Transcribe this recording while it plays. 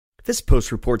This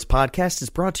Post Reports podcast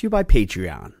is brought to you by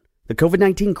Patreon. The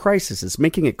COVID-19 crisis is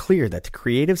making it clear that the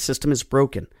creative system is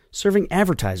broken, serving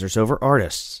advertisers over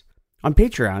artists. On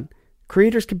Patreon,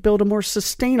 creators can build a more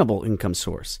sustainable income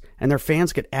source, and their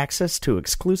fans get access to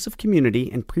exclusive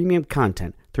community and premium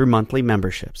content through monthly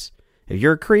memberships. If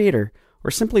you're a creator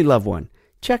or simply love one,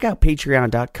 check out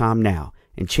patreon.com now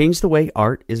and change the way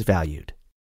art is valued.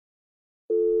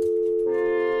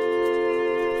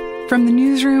 From the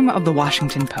newsroom of The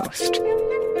Washington Post.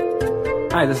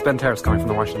 Hi, this is Ben Terris calling from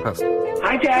The Washington Post.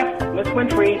 Hi, Jeff. Miss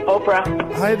Winfrey,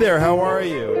 Oprah. Hi there, how are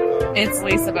you? It's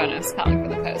Lisa Bonos calling for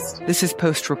The Post. This is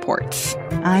Post Reports.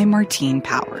 I'm Martine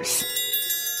Powers.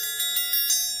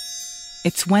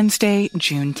 It's Wednesday,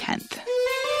 June 10th.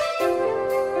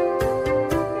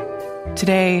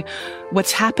 Today,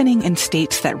 what's happening in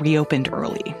states that reopened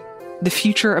early, the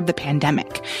future of the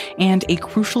pandemic, and a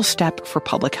crucial step for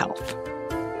public health.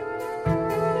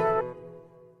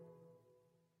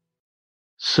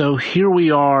 So here we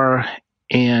are,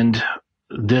 and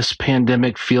this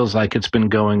pandemic feels like it's been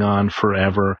going on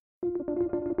forever.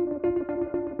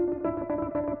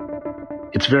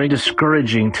 It's very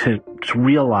discouraging to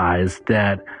realize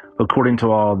that, according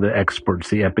to all the experts,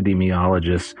 the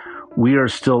epidemiologists, we are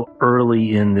still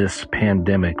early in this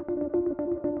pandemic.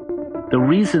 The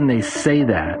reason they say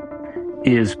that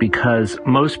is because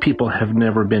most people have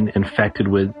never been infected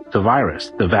with the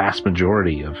virus, the vast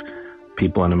majority of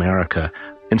people in America.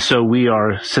 And so we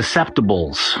are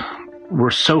susceptibles. We're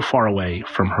so far away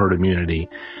from herd immunity.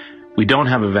 We don't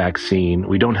have a vaccine.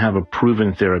 We don't have a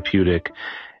proven therapeutic.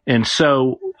 And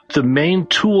so the main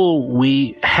tool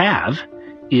we have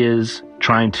is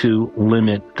trying to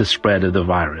limit the spread of the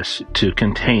virus, to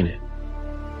contain it.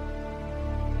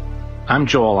 I'm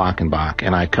Joel Achenbach,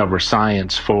 and I cover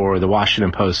science for the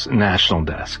Washington Post National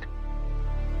Desk.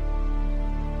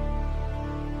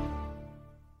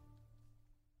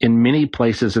 In many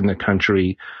places in the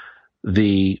country,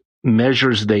 the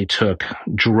measures they took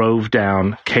drove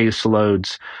down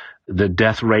caseloads. The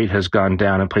death rate has gone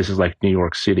down in places like New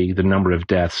York City, the number of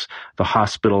deaths. The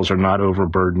hospitals are not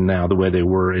overburdened now the way they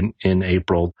were in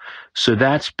April. So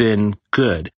that's been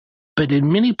good. But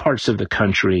in many parts of the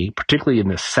country, particularly in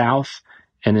the South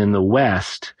and in the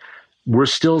West, we're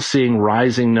still seeing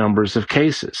rising numbers of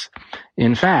cases.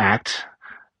 In fact,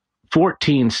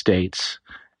 14 states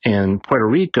and Puerto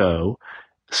Rico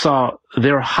saw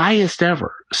their highest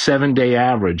ever 7-day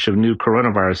average of new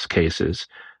coronavirus cases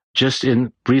just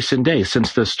in recent days,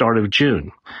 since the start of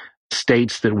June.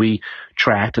 States that we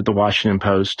tracked at the Washington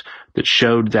Post that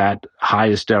showed that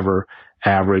highest ever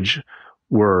average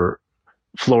were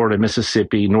Florida,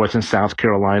 Mississippi, North and South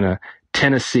Carolina,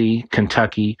 Tennessee,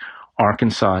 Kentucky,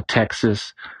 Arkansas,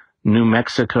 Texas, New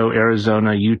Mexico,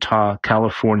 Arizona, Utah,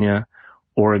 California,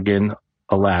 Oregon,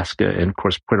 Alaska, and of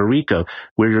course Puerto Rico,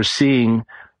 where you're seeing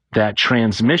that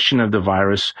transmission of the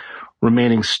virus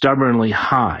remaining stubbornly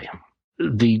high.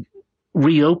 The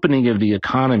reopening of the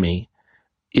economy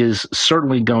is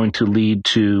certainly going to lead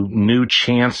to new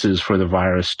chances for the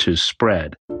virus to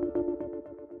spread.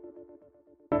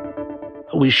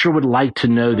 We sure would like to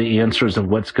know the answers of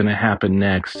what's going to happen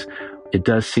next. It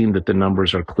does seem that the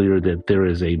numbers are clear that there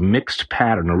is a mixed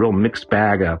pattern, a real mixed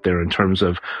bag out there in terms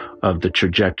of the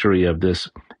trajectory of this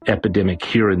epidemic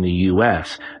here in the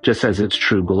U.S., just as it's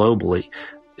true globally.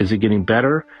 Is it getting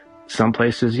better? Some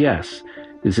places, yes.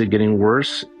 Is it getting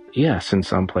worse? Yes, in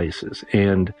some places.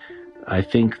 And I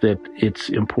think that it's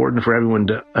important for everyone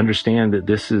to understand that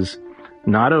this is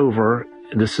not over.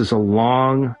 This is a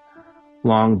long,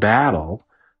 long battle.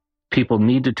 People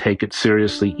need to take it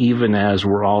seriously, even as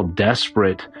we're all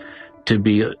desperate to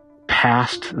be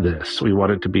past this. We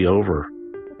want it to be over.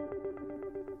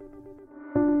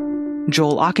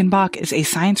 Joel Achenbach is a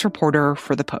science reporter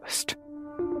for The Post.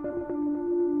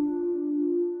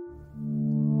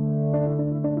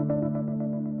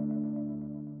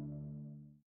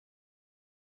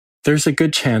 There's a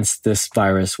good chance this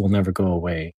virus will never go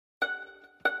away.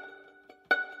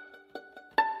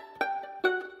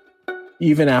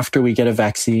 Even after we get a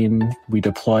vaccine, we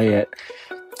deploy it,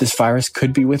 this virus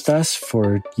could be with us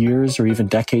for years or even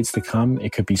decades to come.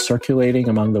 It could be circulating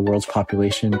among the world's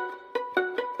population.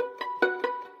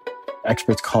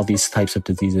 Experts call these types of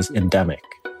diseases endemic.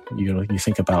 You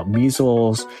think about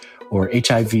measles or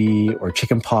HIV or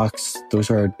chickenpox.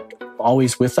 Those are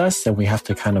always with us, and we have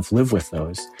to kind of live with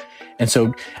those. And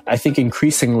so I think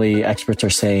increasingly experts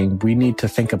are saying we need to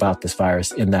think about this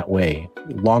virus in that way.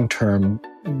 Long term,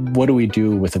 what do we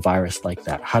do with a virus like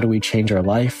that? How do we change our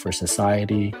life or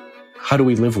society? How do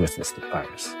we live with this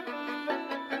virus?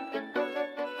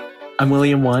 I'm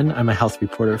William Won. I'm a health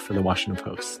reporter for The Washington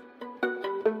Post.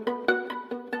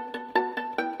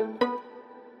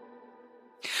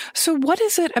 So what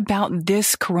is it about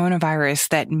this coronavirus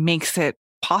that makes it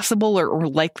possible or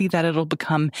likely that it'll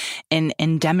become an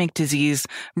endemic disease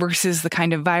versus the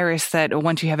kind of virus that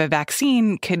once you have a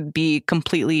vaccine could be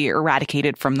completely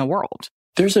eradicated from the world?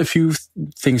 There's a few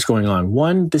things going on.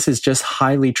 One, this is just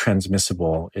highly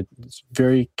transmissible. It's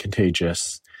very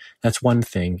contagious. That's one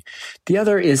thing. The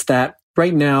other is that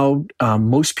right now,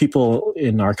 most people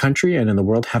in our country and in the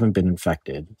world haven't been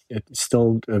infected. It's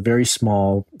still a very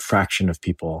small fraction of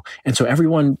people. And so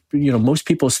everyone, most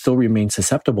people still remain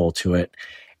susceptible to it.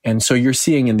 And so you're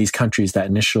seeing in these countries that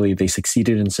initially they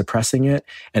succeeded in suppressing it,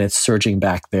 and it's surging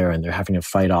back there, and they're having to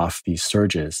fight off these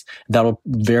surges. That'll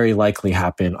very likely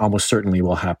happen, almost certainly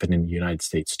will happen in the United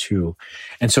States too.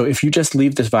 And so if you just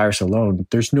leave this virus alone,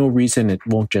 there's no reason it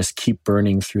won't just keep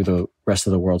burning through the rest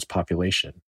of the world's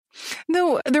population.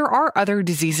 Though there are other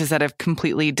diseases that have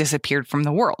completely disappeared from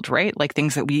the world, right? Like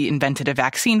things that we invented a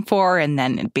vaccine for and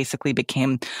then it basically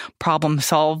became problem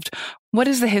solved. What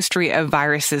is the history of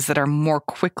viruses that are more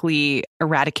quickly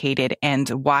eradicated, and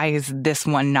why is this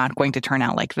one not going to turn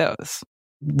out like those?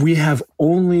 We have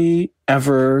only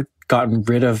ever gotten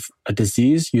rid of a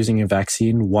disease using a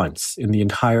vaccine once in the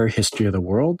entire history of the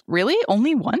world. Really?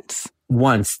 Only once?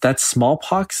 Once. That's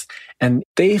smallpox. And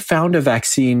they found a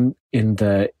vaccine in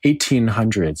the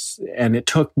 1800s, and it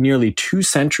took nearly 2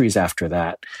 centuries after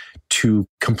that to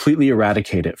completely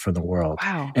eradicate it from the world.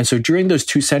 Wow. And so during those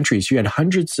 2 centuries, you had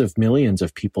hundreds of millions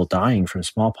of people dying from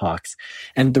smallpox.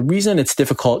 And the reason it's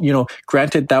difficult,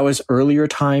 granted, that was earlier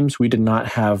times. We did not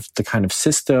have the kind of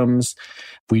systems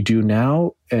we do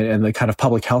now and the kind of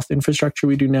public health infrastructure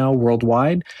we do now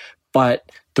worldwide. But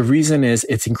the reason is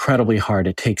it's incredibly hard.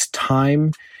 It takes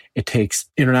time. It takes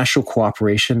international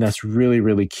cooperation. That's really,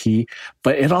 really key.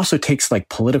 But it also takes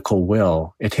political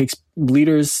will. It takes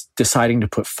leaders deciding to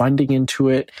put funding into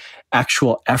it,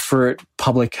 actual effort,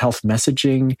 public health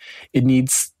messaging. It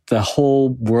needs the whole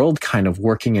world kind of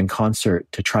working in concert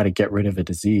to try to get rid of a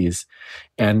disease.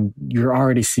 And you're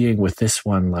already seeing with this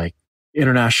one,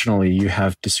 internationally, you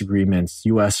have disagreements,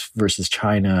 US versus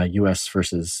China, US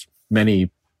versus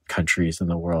many countries in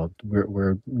the world.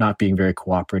 We're not being very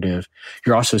cooperative.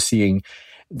 You're also seeing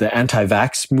the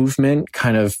anti-vax movement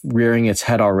kind of rearing its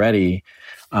head already.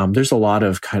 There's a lot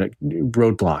of kind of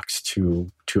roadblocks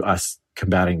to us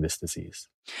combating this disease.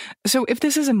 So if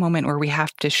this is a moment where we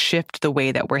have to shift the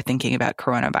way that we're thinking about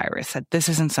coronavirus, that this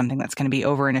isn't something that's going to be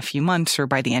over in a few months or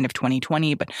by the end of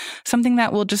 2020, but something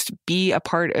that will just be a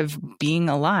part of being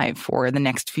alive for the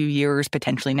next few years,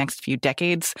 potentially next few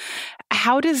decades,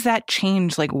 how does that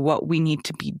change what we need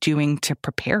to be doing to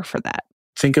prepare for that?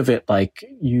 Think of it like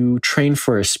you train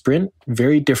for a sprint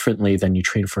very differently than you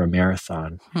train for a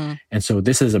marathon. And so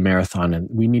this is a marathon, and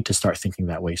we need to start thinking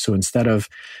that way. So instead of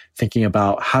thinking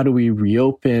about how do we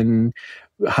reopen,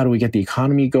 how do we get the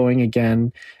economy going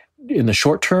again, in the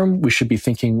short term, we should be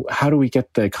thinking, how do we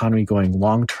get the economy going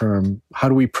long term? How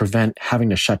do we prevent having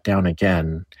to shut down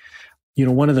again?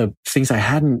 One of the things I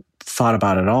hadn't thought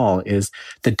about at all is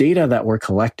the data that we're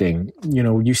collecting.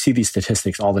 You see these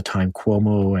statistics all the time,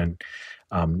 Cuomo and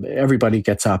everybody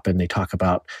gets up and they talk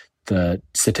about the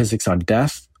statistics on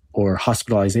death or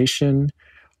hospitalization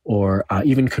or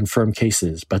even confirmed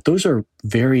cases. But those are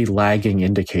very lagging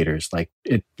indicators.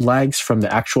 It lags from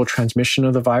the actual transmission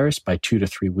of the virus by 2 to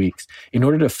 3 weeks. In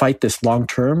order to fight this long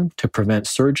term, to prevent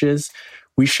surges,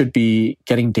 we should be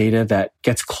getting data that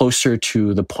gets closer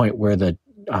to the point where the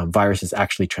virus is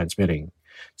actually transmitting.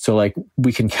 So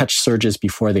we can catch surges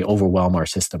before they overwhelm our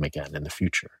system again in the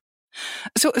future.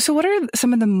 So what are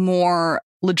some of the more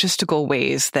logistical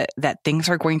ways that things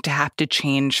are going to have to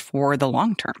change for the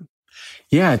long term?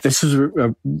 Yeah, this is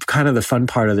kind of the fun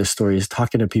part of this story, is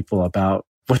talking to people about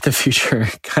what the future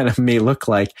kind of may look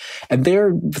like. And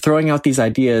they're throwing out these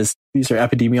ideas. These are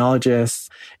epidemiologists,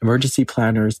 emergency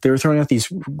planners. They're throwing out these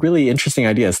really interesting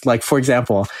ideas. For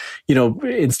example,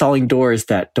 installing doors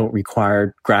that don't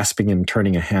require grasping and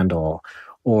turning a handle,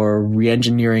 or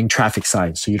re-engineering traffic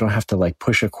signs so you don't have to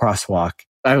push a crosswalk.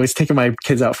 I was taking my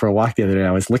kids out for a walk the other day.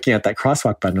 I was looking at that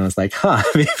crosswalk button and I was like,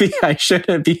 maybe I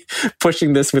shouldn't be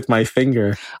pushing this with my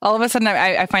finger. All of a sudden,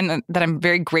 I find that I'm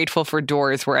very grateful for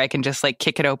doors where I can just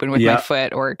kick it open with my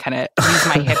foot or kind of use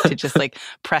my hip to just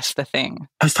press the thing.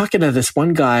 I was talking to this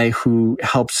one guy who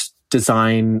helps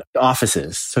design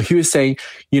offices. So he was saying,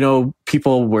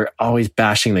 people were always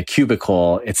bashing the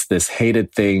cubicle. It's this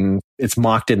hated thing. It's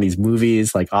mocked in these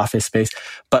movies like Office Space.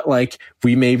 But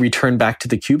we may return back to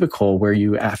the cubicle where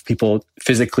you have people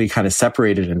physically kind of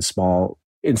separated in small,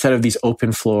 instead of these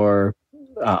open floor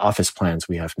office plans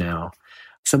we have now.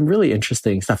 some really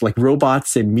interesting stuff like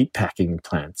robots in meatpacking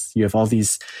plants. You have all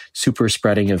these super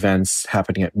spreading events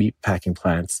happening at meatpacking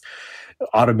plants.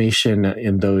 Automation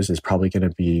in those is probably going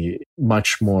to be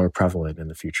much more prevalent in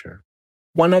the future.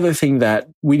 One other thing that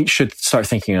we should start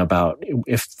thinking about,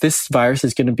 if this virus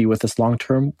is going to be with us long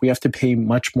term, we have to pay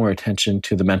much more attention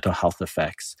to the mental health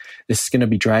effects. This is going to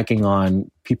be dragging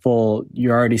on people.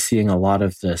 You're already seeing a lot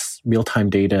of this real-time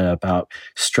data about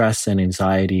stress and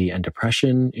anxiety and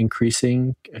depression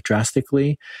increasing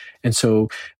drastically. And so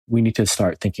we need to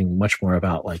start thinking much more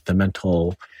about like the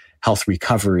mental health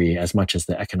recovery as much as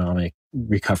the economic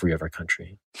recovery of our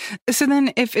country. So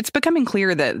then if it's becoming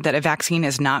clear that a vaccine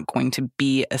is not going to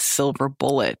be a silver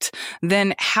bullet,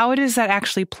 then how does that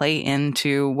actually play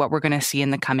into what we're going to see in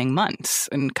the coming months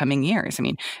and coming years? I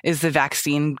mean, is the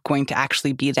vaccine going to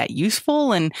actually be that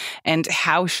useful? And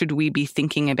how should we be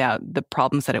thinking about the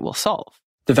problems that it will solve?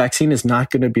 The vaccine is not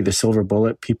going to be the silver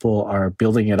bullet people are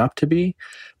building it up to be,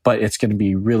 but it's going to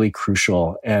be really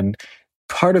crucial. And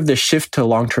part of the shift to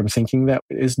long-term thinking that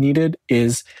is needed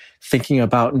is thinking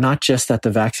about not just that the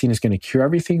vaccine is going to cure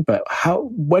everything, but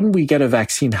when we get a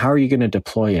vaccine, how are you going to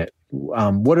deploy it?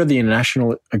 What are the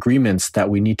international agreements that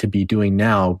we need to be doing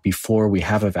now before we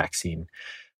have a vaccine?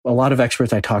 A lot of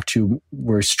experts I talked to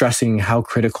were stressing how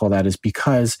critical that is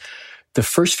because the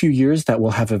first few years that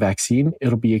we'll have a vaccine,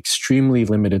 it'll be extremely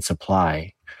limited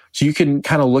supply. So you can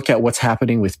kind of look at what's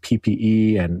happening with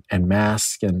PPE and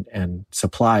masks and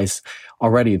supplies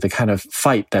already, the kind of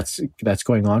fight that's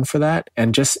going on for that,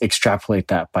 and just extrapolate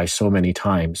that by so many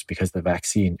times because the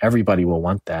vaccine, everybody will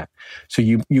want that. So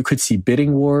you could see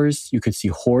bidding wars, you could see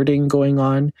hoarding going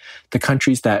on. The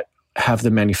countries that have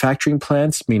the manufacturing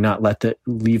plants may not let it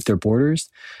leave their borders.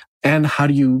 And how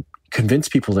do you convince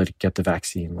people to get the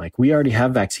vaccine? Like we already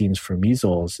have vaccines for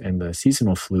measles and the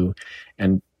seasonal flu,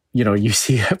 and you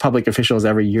see public officials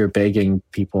every year begging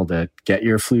people to get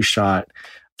your flu shot,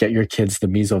 get your kids the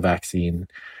measles vaccine.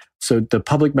 So the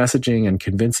public messaging and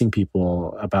convincing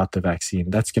people about the vaccine,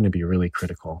 that's going to be really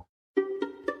critical.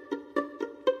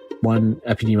 One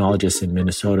epidemiologist in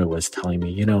Minnesota was telling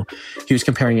me, he was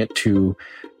comparing it to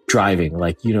driving.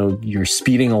 Like, you're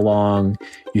speeding along,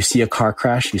 you see a car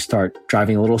crash, you start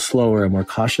driving a little slower and more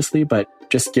cautiously, but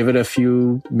just give it a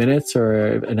few minutes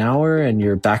or an hour and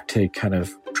you're back to kind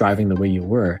of driving the way you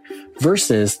were.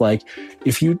 Versus like,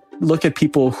 if you look at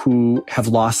people who have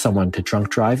lost someone to drunk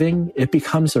driving, it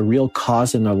becomes a real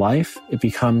cause in their life. It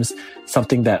becomes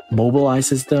something that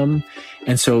mobilizes them.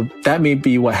 And so that may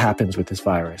be what happens with this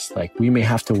virus. Like we may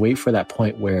have to wait for that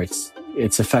point where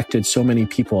it's affected so many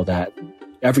people that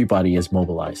everybody is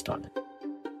mobilized on it.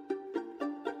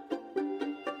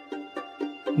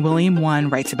 William Won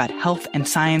writes about health and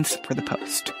science for The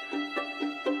Post.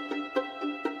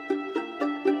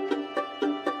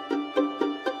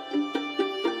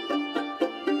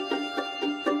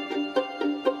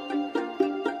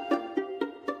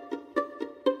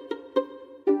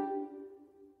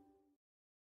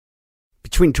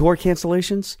 Between tour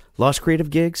cancellations, lost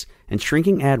creative gigs, and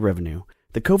shrinking ad revenue,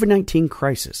 the COVID-19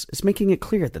 crisis is making it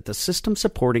clear that the system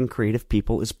supporting creative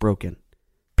people is broken.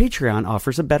 Patreon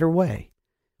offers a better way.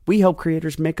 We help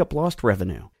creators make up lost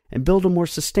revenue and build a more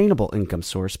sustainable income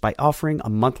source by offering a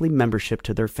monthly membership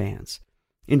to their fans.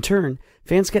 In turn,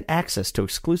 fans get access to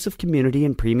exclusive community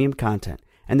and premium content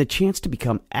and the chance to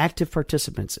become active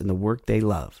participants in the work they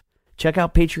love. Check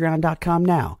out patreon.com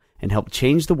now and help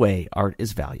change the way art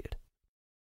is valued.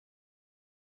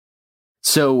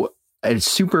 So a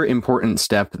super important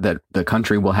step that the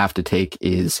country will have to take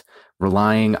is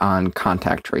relying on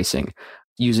contact tracing,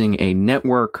 using a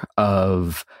network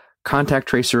of contact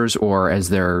tracers, or as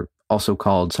they're also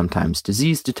called sometimes,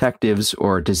 disease detectives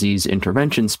or disease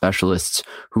intervention specialists,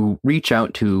 who reach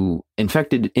out to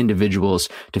infected individuals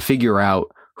to figure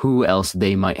out who else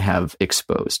they might have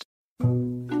exposed.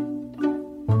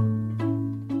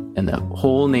 And the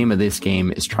whole name of this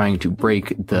game is trying to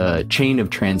break the chain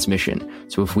of transmission.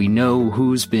 So if we know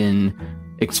who's been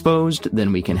exposed,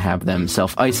 then we can have them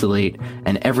self-isolate.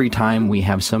 And every time we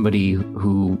have somebody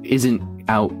who isn't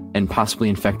out and possibly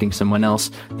infecting someone else,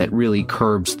 that really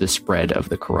curbs the spread of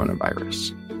the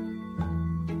coronavirus.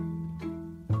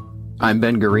 I'm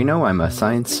Ben Garino. I'm a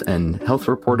science and health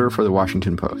reporter for The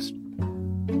Washington Post.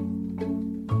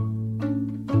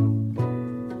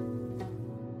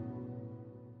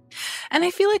 And I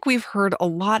feel like we've heard a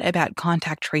lot about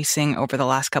contact tracing over the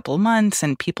last couple of months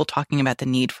and people talking about the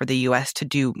need for the U.S. to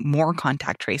do more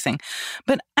contact tracing.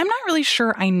 But I'm not really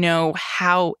sure I know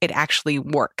how it actually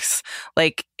works.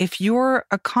 Like, if you're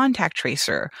a contact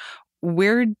tracer,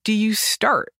 where do you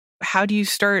start? how do you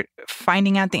start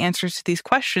finding out the answers to these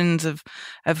questions of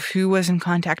who was in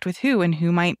contact with who and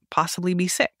who might possibly be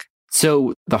sick?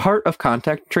 So the heart of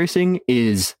contact tracing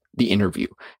is the interview.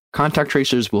 Contact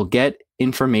tracers will get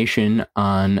information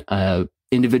on an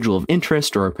individual of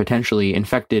interest or a potentially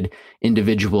infected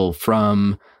individual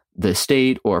from the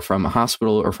state or from a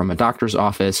hospital or from a doctor's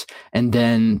office, and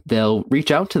then they'll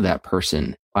reach out to that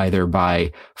person either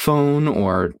by phone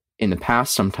or in the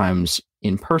past, sometimes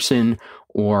in person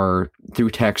or through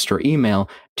text or email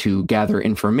to gather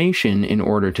information in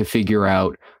order to figure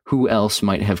out who else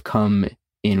might have come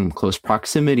in close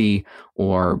proximity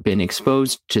or been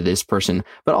exposed to this person,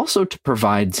 but also to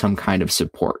provide some kind of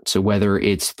support. So whether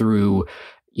it's through,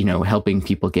 helping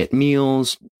people get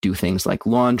meals, do things like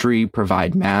laundry,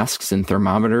 provide masks and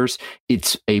thermometers,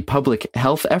 it's a public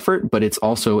health effort, but it's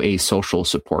also a social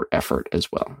support effort as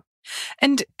well.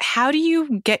 And how do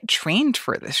you get trained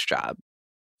for this job?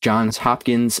 Johns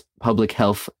Hopkins Public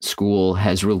Health School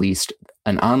has released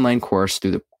an online course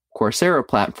through the Coursera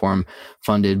platform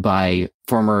funded by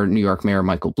former New York Mayor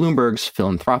Michael Bloomberg's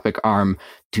philanthropic arm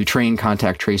to train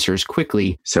contact tracers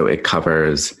quickly. So it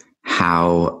covers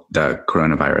how the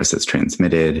coronavirus is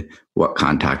transmitted, what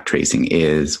contact tracing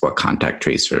is, what contact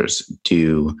tracers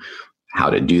do, how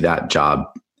to do that job,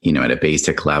 at a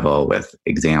basic level with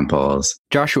examples.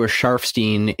 Joshua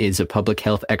Sharfstein is a public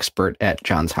health expert at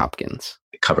Johns Hopkins.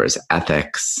 It covers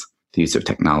ethics, the use of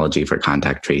technology for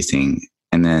contact tracing.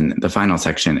 And then the final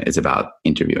section is about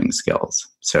interviewing skills.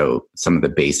 So some of the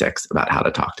basics about how to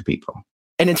talk to people.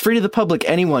 And it's free to the public.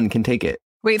 Anyone can take it.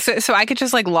 Wait, so I could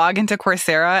just log into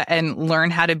Coursera and learn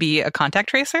how to be a contact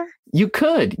tracer? You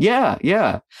could.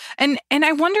 Yeah. And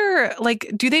I wonder,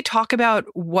 do they talk about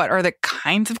what are the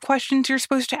kinds of questions you're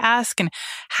supposed to ask and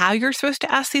how you're supposed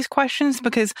to ask these questions?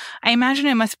 Because I imagine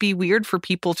it must be weird for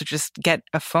people to just get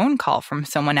a phone call from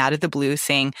someone out of the blue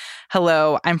saying,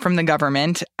 hello, I'm from the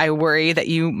government. I worry that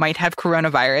you might have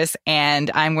coronavirus, and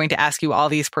I'm going to ask you all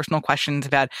these personal questions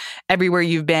about everywhere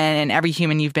you've been and every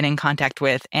human you've been in contact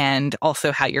with, and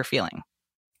also how you're feeling.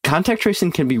 Contact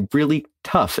tracing can be really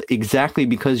tough exactly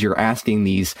because you're asking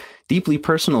these deeply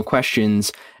personal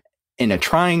questions in a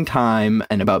trying time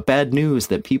and about bad news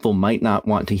that people might not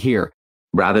want to hear.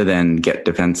 Rather than get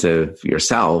defensive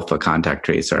yourself, a contact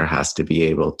tracer has to be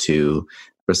able to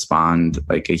respond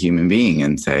like a human being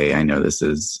and say, I know this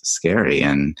is scary,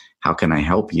 and how can I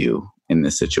help you in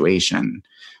this situation?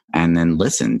 And then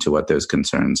listen to what those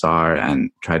concerns are and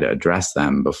try to address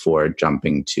them before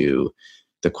jumping to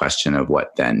the question of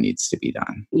what then needs to be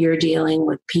done. You're dealing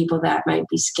with people that might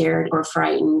be scared or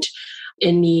frightened,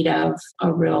 in need of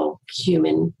a real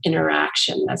human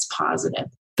interaction that's positive.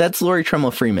 That's Lori Trumbull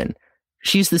Freeman.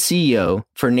 She's the CEO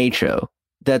for NACCHO.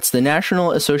 That's the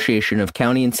National Association of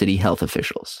County and City Health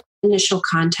Officials. Initial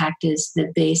contact is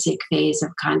the basic phase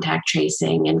of contact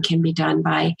tracing and can be done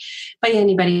by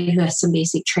anybody who has some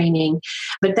basic training.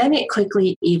 But then it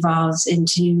quickly evolves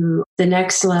into the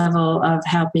next level of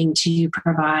helping to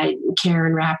provide care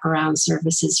and wraparound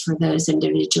services for those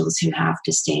individuals who have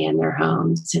to stay in their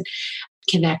homes, and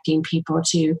connecting people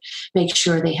to make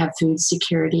sure they have food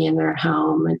security in their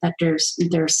home, and that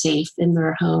they're safe in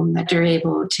their home, that they're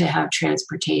able to have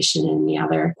transportation and the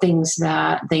other things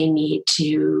that they need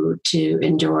to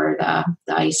endure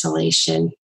the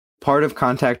isolation. Part of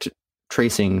contact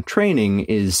tracing training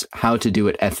is how to do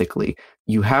it ethically.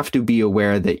 You have to be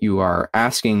aware that you are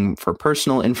asking for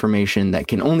personal information that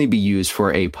can only be used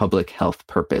for a public health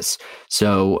purpose.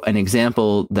 So an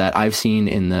example that I've seen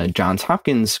in the Johns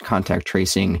Hopkins contact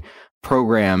tracing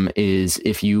program is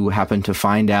if you happen to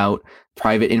find out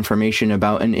private information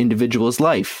about an individual's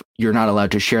life, you're not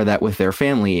allowed to share that with their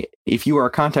family. If you are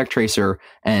a contact tracer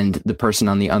and the person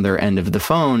on the other end of the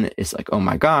phone is like, oh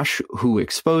my gosh, who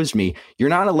exposed me? You're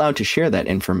not allowed to share that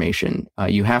information.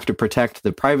 You have to protect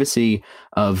the privacy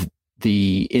of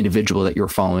the individual that you're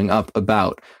following up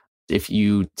about. If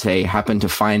you, say, happen to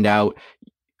find out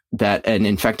that an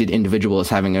infected individual is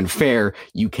having an affair,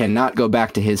 you cannot go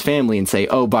back to his family and say,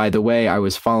 oh, by the way, I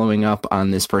was following up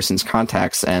on this person's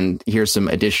contacts and here's some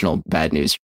additional bad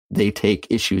news. They take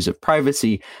issues of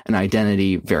privacy and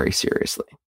identity very seriously.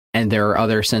 And there are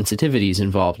other sensitivities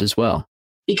involved as well.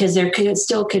 Because there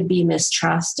still could be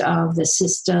mistrust of the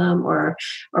system or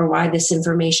why this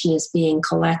information is being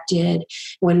collected.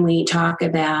 When we talk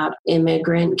about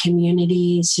immigrant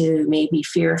communities who may be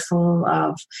fearful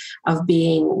of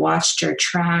being watched or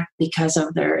tracked because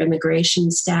of their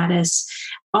immigration status.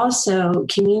 Also,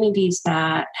 communities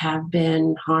that have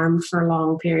been harmed for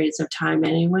long periods of time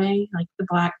anyway, like the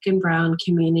Black and Brown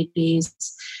communities,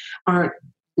 aren't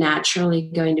naturally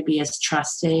going to be as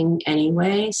trusting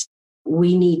anyways.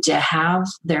 we need to have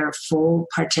their full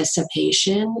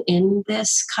participation in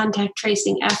this contact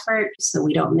tracing effort so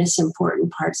we don't miss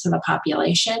important parts of the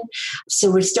population.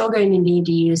 So we're still going to need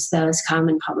to use those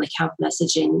common public health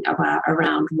messaging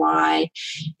around why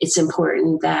it's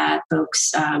important that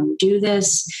folks do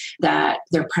this, that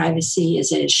their privacy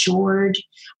is assured.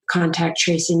 Contact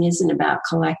tracing isn't about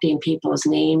collecting people's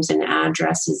names and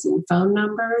addresses and phone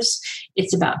numbers.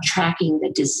 It's about tracking the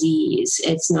disease.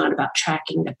 It's not about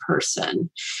tracking the person.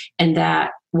 And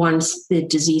that once the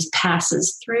disease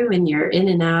passes through and you're in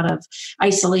and out of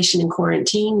isolation and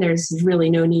quarantine, there's really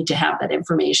no need to have that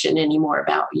information anymore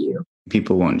about you.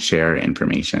 People won't share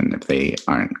information if they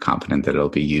aren't confident that it'll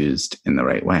be used in the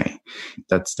right way.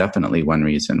 That's definitely one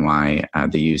reason why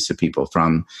the use of people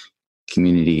from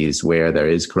communities where there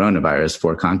is coronavirus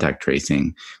for contact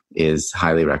tracing is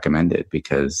highly recommended,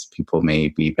 because people may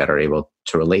be better able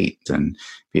to relate and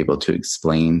be able to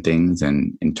explain things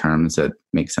in terms that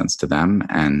make sense to them,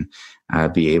 and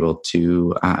be able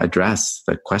to address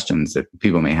the questions that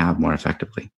people may have more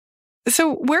effectively.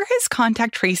 So where has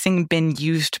contact tracing been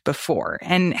used before,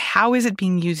 and how is it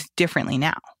being used differently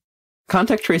now?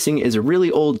 Contact tracing is a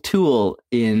really old tool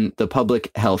in the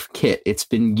public health kit. It's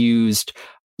been used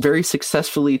very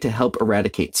successfully to help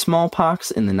eradicate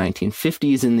smallpox in the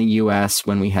 1950s in the US,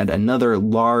 when we had another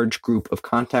large group of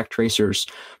contact tracers.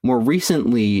 More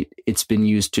recently, it's been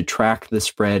used to track the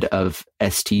spread of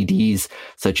STDs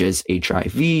such as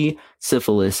HIV,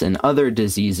 syphilis, and other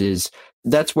diseases.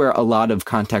 That's where a lot of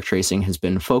contact tracing has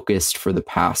been focused for the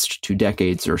past 2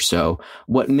 decades or so.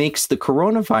 What makes the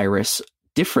coronavirus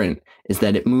different is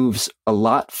that it moves a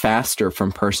lot faster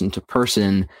from person to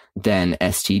person than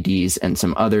STDs and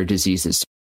some other diseases.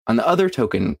 On the other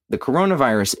token, the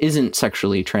coronavirus isn't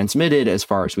sexually transmitted as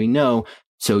far as we know,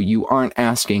 so you aren't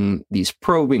asking these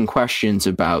probing questions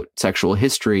about sexual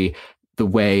history the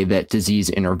way that disease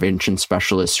intervention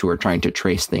specialists who are trying to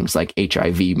trace things like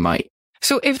HIV might.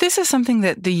 So if this is something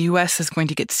that the U.S. is going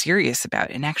to get serious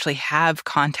about and actually have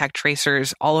contact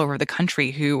tracers all over the country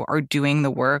who are doing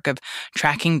the work of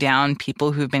tracking down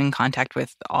people who've been in contact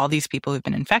with all these people who've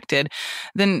been infected,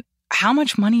 then how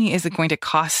much money is it going to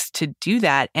cost to do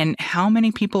that? And how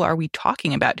many people are we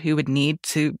talking about who would need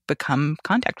to become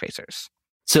contact tracers?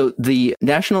 So the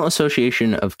National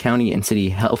Association of County and City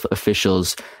Health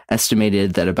Officials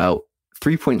estimated that about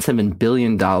 $3.7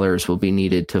 billion will be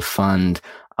needed to fund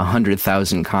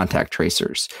 100,000 contact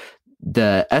tracers.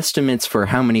 The estimates for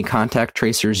how many contact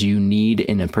tracers you need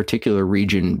in a particular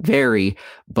region vary,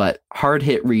 but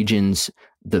hard-hit regions,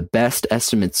 the best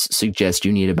estimates suggest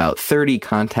you need about 30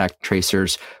 contact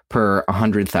tracers per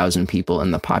 100,000 people in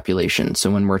the population.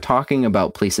 So when we're talking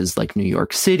about places like New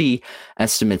York City,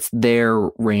 estimates there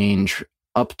range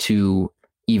up to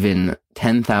even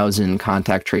 10,000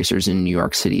 contact tracers in New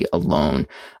York City alone.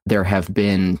 There have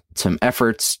been some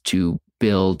efforts to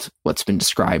build what's been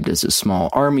described as a small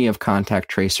army of contact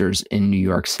tracers in New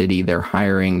York City. They're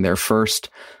hiring their first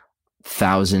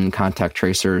 1,000 contact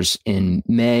tracers in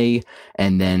May,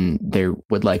 and then they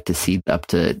would like to see up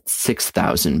to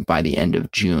 6,000 by the end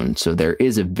of June. So there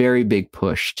is a very big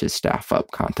push to staff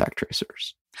up contact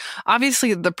tracers.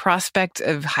 Obviously, the prospect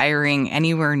of hiring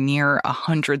anywhere near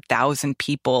 100,000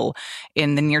 people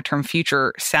in the near-term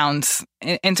future sounds,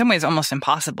 in some ways, almost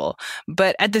impossible.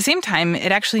 But at the same time,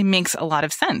 it actually makes a lot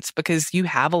of sense, because you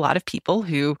have a lot of people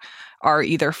who are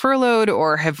either furloughed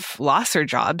or have lost their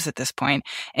jobs at this point,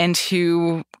 and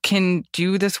who can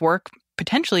do this work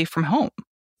potentially from home.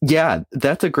 Yeah,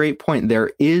 that's a great point.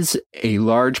 There is a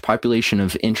large population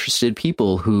of interested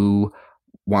people who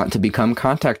want to become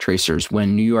contact tracers.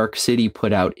 When New York City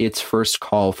put out its first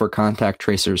call for contact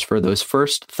tracers for those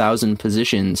first 1,000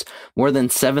 positions, more than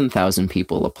 7,000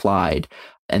 people applied.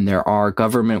 And there are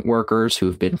government workers who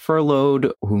have been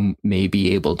furloughed who may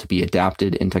be able to be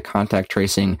adapted into contact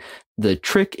tracing. The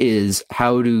trick is,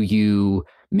 how do you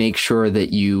make sure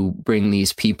that you bring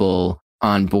these people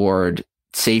on board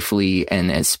safely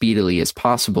and as speedily as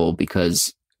possible?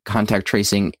 Because contact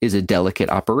tracing is a delicate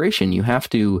operation. You have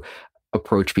to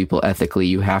approach people ethically.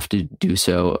 You have to do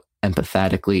so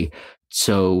empathetically.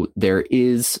 So there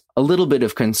is a little bit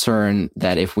of concern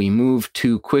that if we move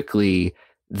too quickly,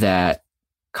 that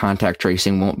contact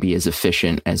tracing won't be as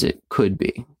efficient as it could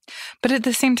be. But at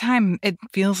the same time, it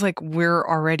feels like we're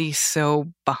already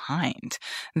so behind,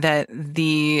 that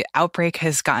the outbreak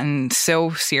has gotten so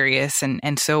serious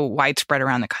and so widespread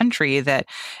around the country that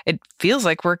it feels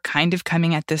like we're kind of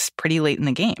coming at this pretty late in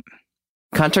the game.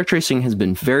 Contact tracing has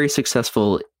been very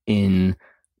successful in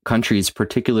countries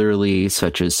particularly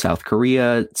such as South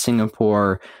Korea,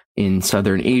 Singapore, in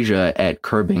Southern Asia at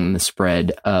curbing the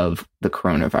spread of the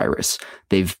coronavirus.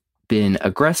 They've been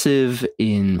aggressive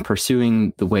in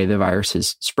pursuing the way the virus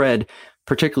has spread,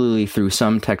 particularly through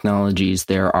some technologies.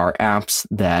 There are apps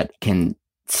that can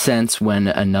sense when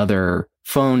another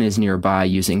phone is nearby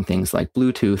using things like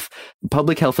Bluetooth.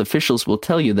 Public health officials will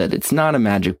tell you that it's not a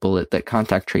magic bullet, that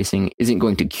contact tracing isn't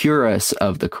going to cure us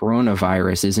of the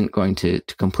coronavirus, isn't going to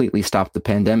completely stop the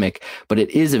pandemic, but it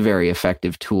is a very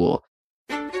effective tool.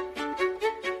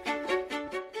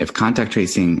 If contact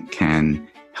tracing can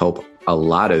help a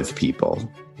lot of people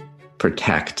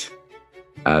protect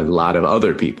a lot of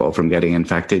other people from getting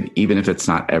infected, even if it's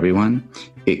not everyone,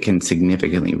 it can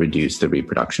significantly reduce the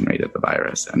reproduction rate of the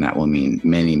virus. And that will mean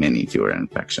many, many fewer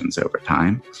infections over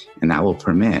time. And that will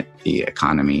permit the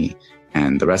economy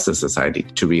and the rest of society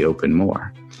to reopen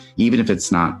more. Even if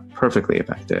it's not perfectly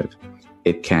effective,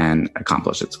 it can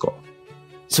accomplish its goal.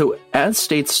 So as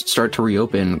states start to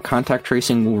reopen, contact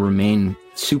tracing will remain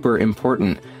super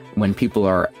important when people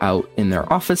are out in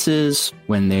their offices,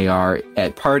 when they are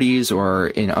at parties or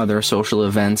in other social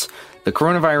events. The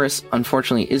coronavirus,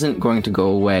 unfortunately, isn't going to go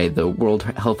away. The World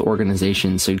Health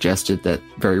Organization suggested that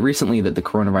very recently that the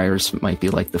coronavirus might be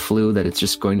like the flu, that it's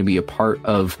just going to be a part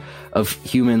of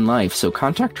human life. So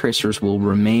contact tracers will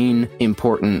remain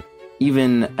important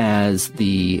even as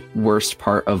the worst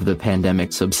part of the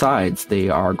pandemic subsides. They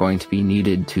are going to be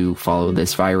needed to follow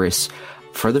this virus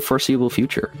for the foreseeable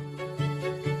future.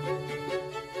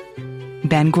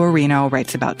 Ben Guarino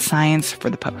writes about science for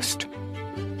The Post.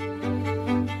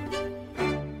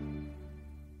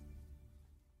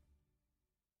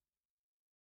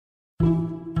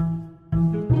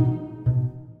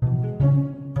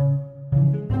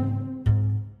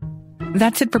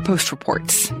 That's it for Post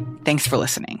Reports. Thanks for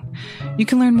listening. You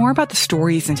can learn more about the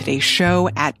stories in today's show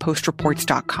at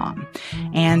postreports.com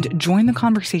and join the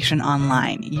conversation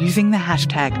online using the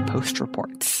hashtag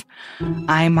 #PostReports.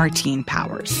 I'm Martine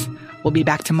Powers. We'll be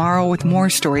back tomorrow with more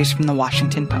stories from the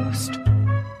Washington Post.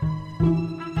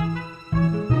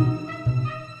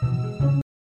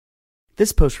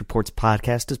 This Post Reports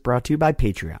podcast is brought to you by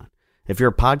Patreon. If you're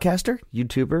a podcaster,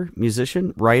 YouTuber,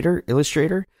 musician, writer,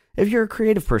 illustrator, if you're a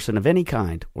creative person of any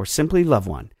kind, or simply love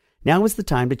one, now is the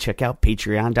time to check out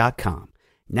Patreon.com.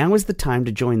 Now is the time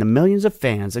to join the millions of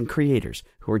fans and creators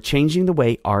who are changing the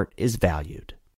way art is valued.